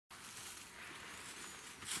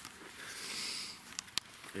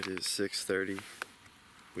It is 6:30.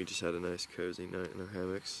 We just had a nice cozy night in our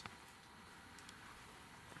hammocks.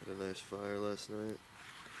 Had a nice fire last night.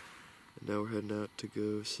 And now we're heading out to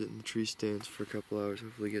go sit in the tree stands for a couple hours,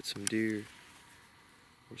 hopefully get some deer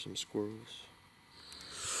or some squirrels.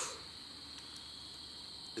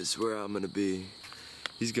 This is where I'm gonna be.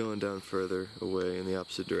 He's going down further away in the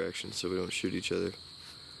opposite direction so we don't shoot each other.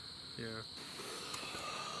 Yeah.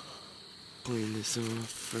 Clean this off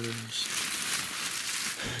first.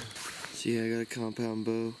 See, I got a compound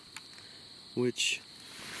bow, which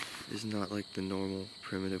is not like the normal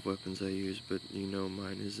primitive weapons I use, but you know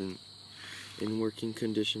mine isn't in working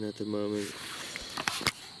condition at the moment.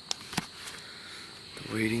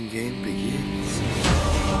 The waiting game begins.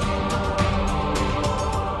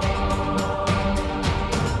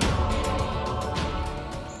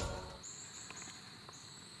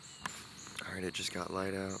 Alright, it just got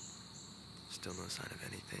light out. Still no sign of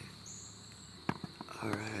anything.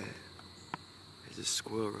 Alright. There's a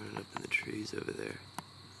squirrel running up in the trees over there.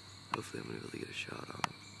 Hopefully I'm gonna be able to get a shot on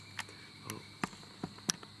him. Oh.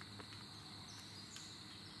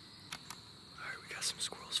 Alright, we got some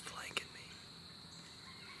squirrels flanking me.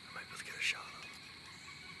 I might be able to get a shot on him.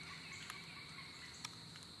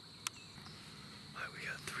 Alright, we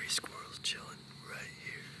got 3 squirrels chilling right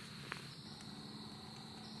here.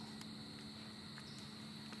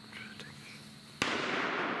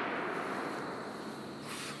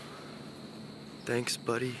 Thanks,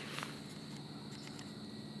 buddy.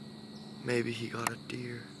 Maybe he got a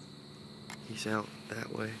deer. He's out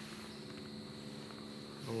that way.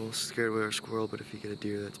 I'm a little scared of a squirrel, but if you get a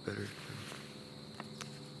deer, that's better.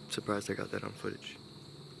 I'm surprised I got that on footage.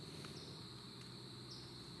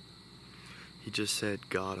 He just said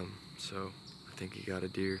got him, so I think he got a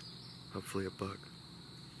deer. Hopefully a buck.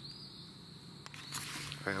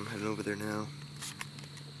 Alright, I'm heading over there now.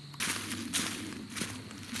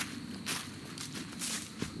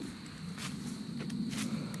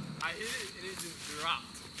 I hit it and it just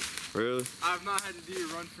dropped. Really? I've not had a deer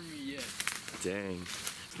run from me yet. Dang.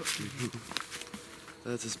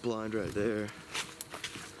 That's his blind right there.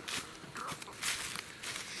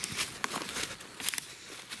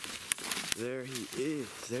 There he is.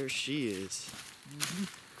 There she is.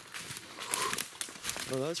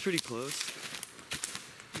 Oh, that was pretty close.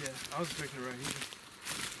 Yeah, I was expecting it right here.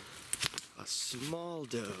 A small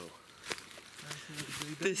doe.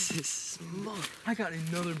 This is small. I got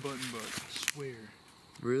another button buck, I swear.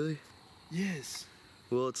 Really? Yes.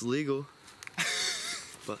 Well, it's legal.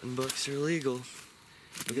 Button bucks are legal.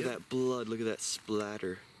 Look at that blood. Look at that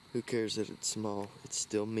splatter. Who cares that it's small? It's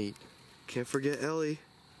still meat. Can't forget Ellie.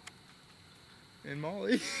 And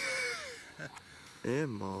Molly. And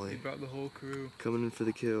Molly. He brought the whole crew. Coming in for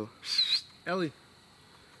the kill. Ellie.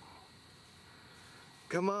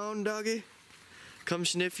 Come on, doggy. Come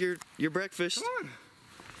sniff your breakfast. Come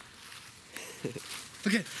on.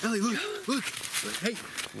 Okay, Ellie, look. Hey.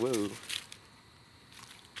 Whoa.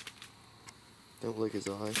 Don't lick his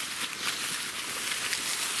eye.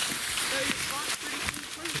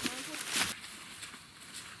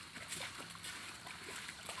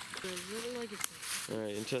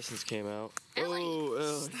 Alright, intestines came out. Ellie, oh,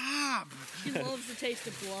 Ellie. Stop. She loves the taste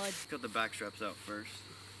of blood. Cut the back straps out first.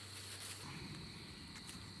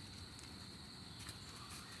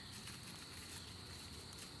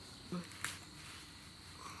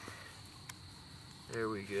 There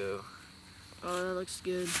we go. Oh, that looks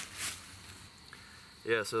good.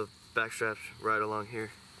 Yeah, so back straps right along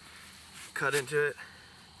here. Cut into it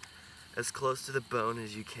as close to the bone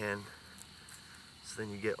as you can, so then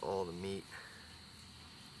you get all the meat.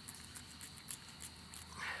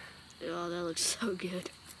 Oh, that looks so good.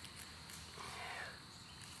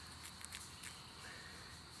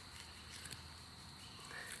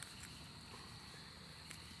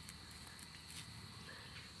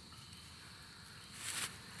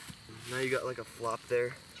 Now you got like a flop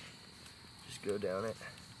there. Just go down it.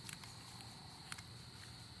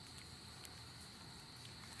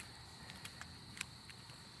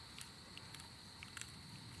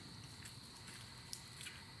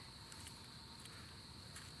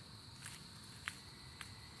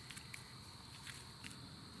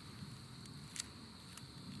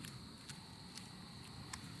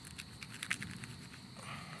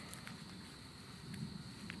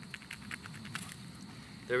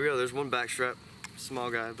 There we go, there's one back strap. Small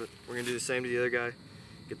guy, but we're gonna do the same to the other guy.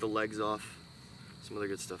 Get the legs off. Some other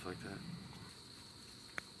good stuff like that.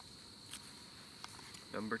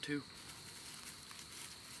 Number 2.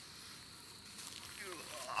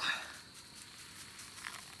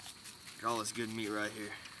 Got all this good meat right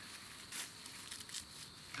here.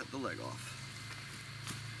 Cut the leg off.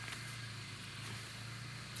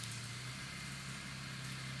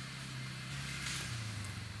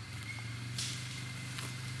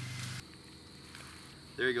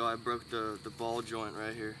 There you go, I broke the ball joint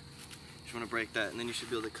right here. Just want to break that and then you should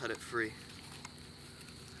be able to cut it free.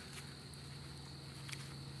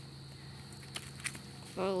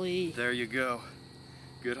 Holy. There you go.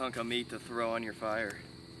 Good hunk of meat to throw on your fire.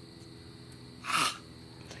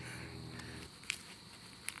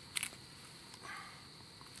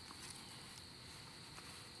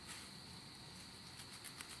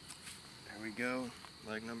 There we go,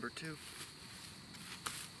 leg number 2.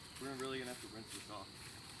 We're really gonna have to rinse this off.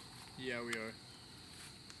 Yeah, we are.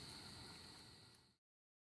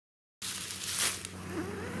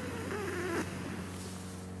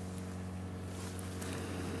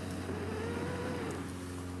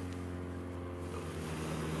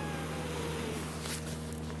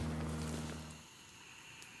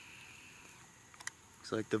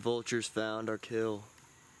 Looks like the vultures found our kill.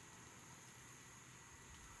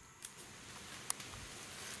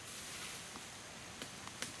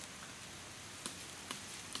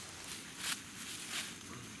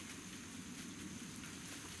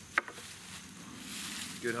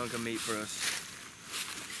 Good hunk of meat for us.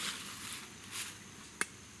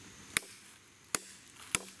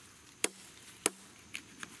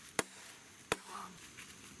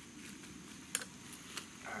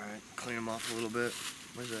 Alright, clean them off a little bit.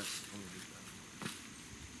 Where's that?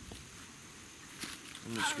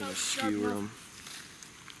 I'm just gonna skewer them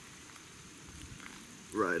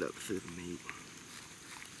right up through the meat.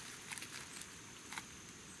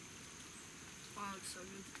 Wow, looks so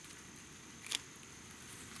good.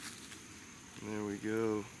 There we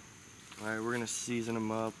go. Alright, we're gonna season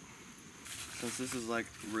them up. Since this is like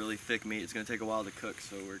really thick meat, it's gonna take a while to cook,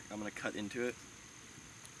 so I'm gonna cut into it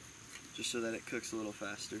just so that it cooks a little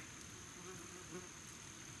faster.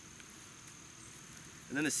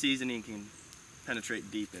 And then the seasoning can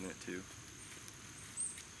penetrate deep in it too.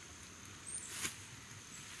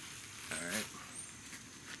 Alright.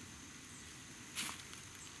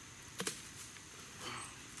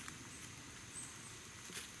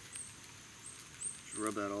 Just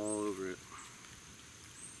rub that all over it.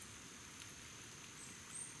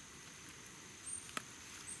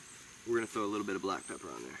 We're gonna throw a little bit of black pepper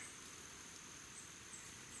on there.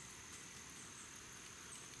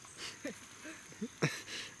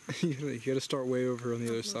 You gotta start way over on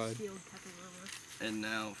the other side. And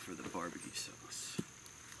now for the barbecue sauce.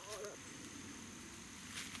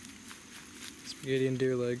 Spaghetti and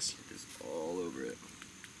deer legs. Just all over it.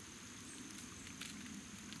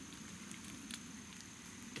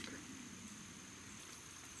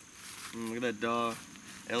 Look at that dog.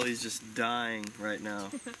 Ellie's just dying right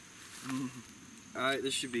now. Alright,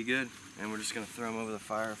 this should be good. And we're just gonna throw them over the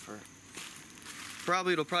fire for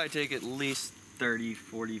it'll probably take at least 30,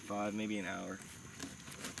 45, maybe an hour.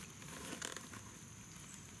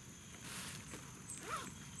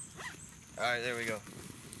 Alright, there we go.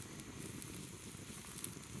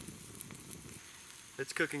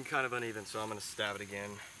 It's cooking kind of uneven, so I'm gonna stab it again.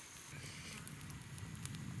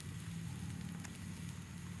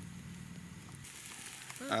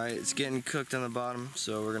 Alright, it's getting cooked on the bottom,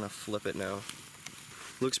 so we're gonna flip it now.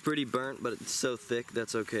 Looks pretty burnt, but it's so thick,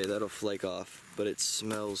 that's okay, that'll flake off. But it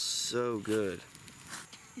smells so good.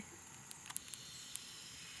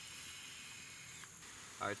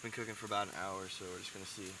 Alright, it's been cooking for about an hour, so we're just gonna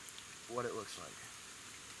see what it looks like.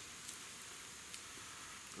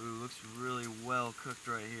 Ooh, looks really well cooked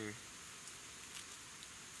right here.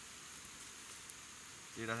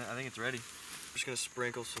 Dude, I think it's ready. I'm just gonna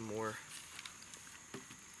sprinkle some more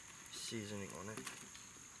seasoning on it.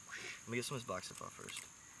 Let me get some of this black stuff off first.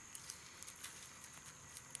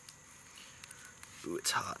 Ooh,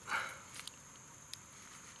 it's hot.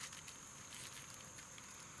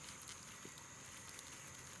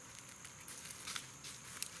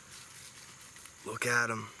 Look at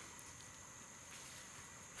him.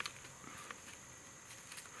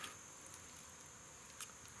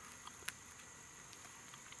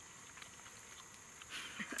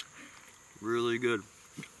 Really good.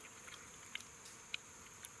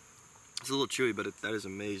 It's a little chewy, but that is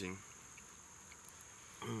amazing.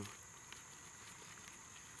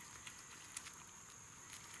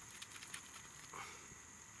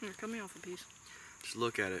 Here, cut me off a piece. Just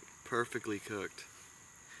look at it, perfectly cooked.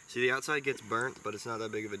 See, the outside gets burnt, but it's not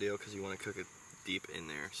that big of a deal because you want to cook it deep in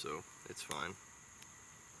there, so it's fine.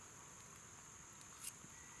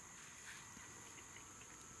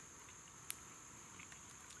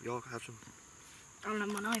 Y'all have some? I don't have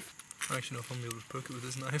my knife. I actually know if I'm gonna be able to poke it with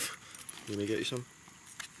this knife. Let me get you some?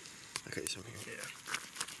 I'll get you some here.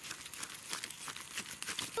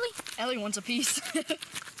 Yeah. Ellie wants a piece.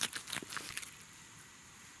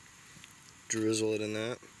 Drizzle it in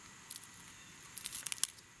that.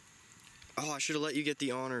 Oh, I should have let you get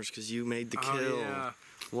the honors because you made the kill. Oh, yeah.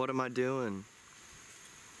 What am I doing?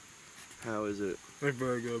 How is it? It's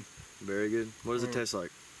very good. Very good. What does it taste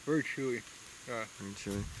like? Very chewy. Yeah. Very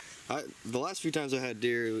chewy. The last few times I had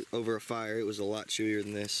deer over a fire, it was a lot chewier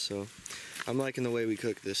than this, so I'm liking the way we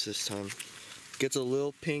cook this time. Gets a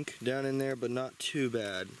little pink down in there, but not too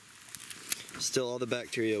bad. Still, all the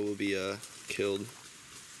bacteria will be killed.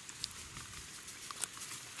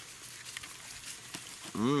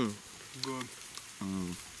 Mmm. Good.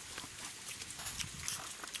 Mmm.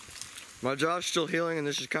 My jaw's still healing, and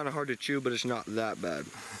this is kind of hard to chew, but it's not that bad.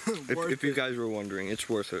 if you guys were wondering, it's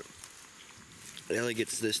worth it. Ellie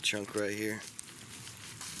gets this chunk right here.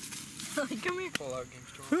 Come here. Pull out game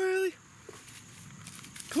store. Oh, Ellie.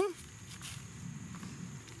 Come on.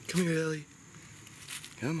 Come here, Ellie.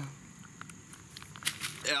 Come on.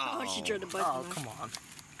 Oh, she tried to bite Oh, me. come on.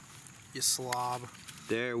 You slob.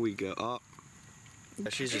 There we go. Oh. Yeah,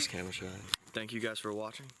 she's just camera shy. Thank you guys for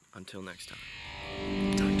watching. Until next time.